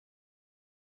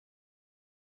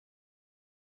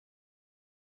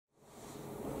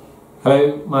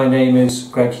Hello, my name is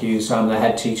Greg Hughes. I'm the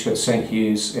head teacher at St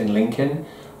Hughs in Lincoln.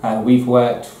 We've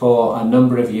worked for a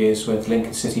number of years with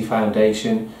Lincoln City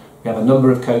Foundation. We have a number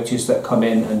of coaches that come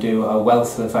in and do a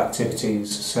wealth of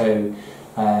activities. So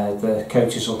the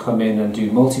coaches will come in and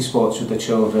do multi-sports with the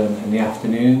children in the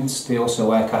afternoons. They also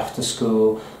work after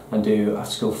school and do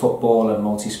after school football and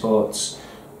multi-sports.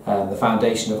 The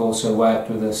foundation have also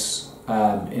worked with us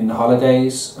in the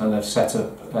holidays and have set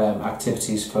up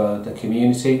activities for the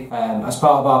community. As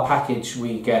part of our package,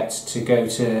 we get to go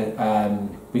to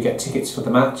we get tickets for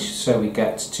the match, so we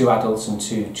get 2 adults and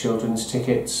 2 children's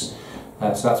tickets,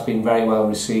 so that's been very well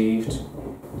received.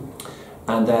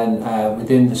 And then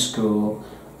within the school,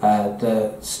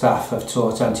 the staff have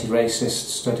taught anti-racist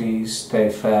studies.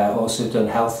 They've also done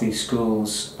healthy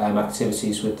schools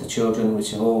activities with the children,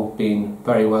 which have all been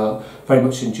very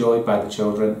much enjoyed by the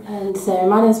children. And so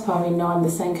my name's Parina, I'm the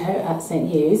SENCO at St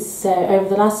Hughs. So over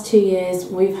the last 2 years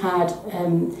we've had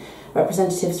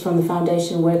representatives from the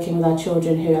foundation working with our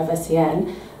children who have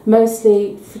SEN,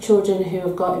 mostly for children who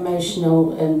have got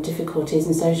emotional difficulties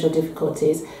and social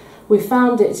difficulties. We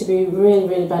found it to be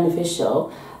really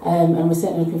beneficial, and we're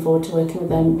certainly looking forward to working with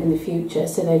them in the future.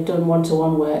 So they've done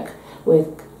one-to-one work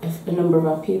with a number of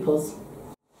our pupils.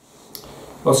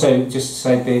 Also, just to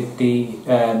say,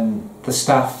 the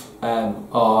staff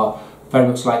are very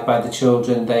much liked by the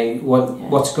children.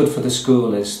 What's good for the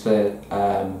school is the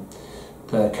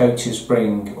coaches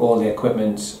bring all the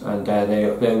equipment, and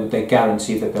they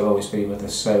guarantee that they'll always be with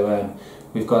us. So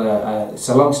we've got it's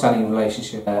a long-standing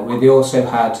relationship. We also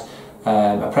had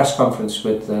a press conference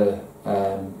with the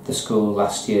school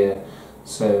last year.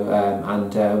 So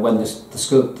when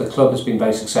the club has been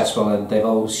very successful, and they've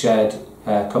all shared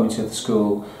coming to the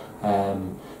school,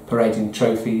 parading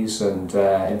trophies and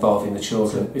involving the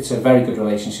children. It's a very good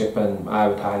relationship, and I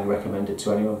would highly recommend it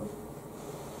to anyone.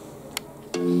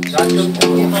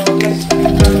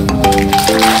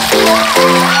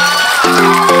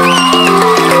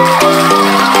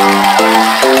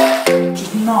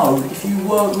 Just know, if you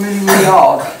work really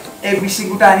hard every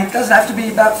single day, and it doesn't have to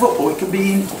be about football, it can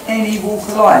be in any walk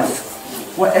of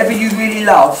life. Whatever you really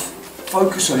love,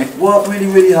 focus on it, work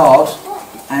really hard,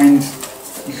 and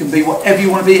you can be whatever you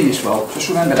want to be in this world. Just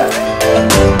remember that.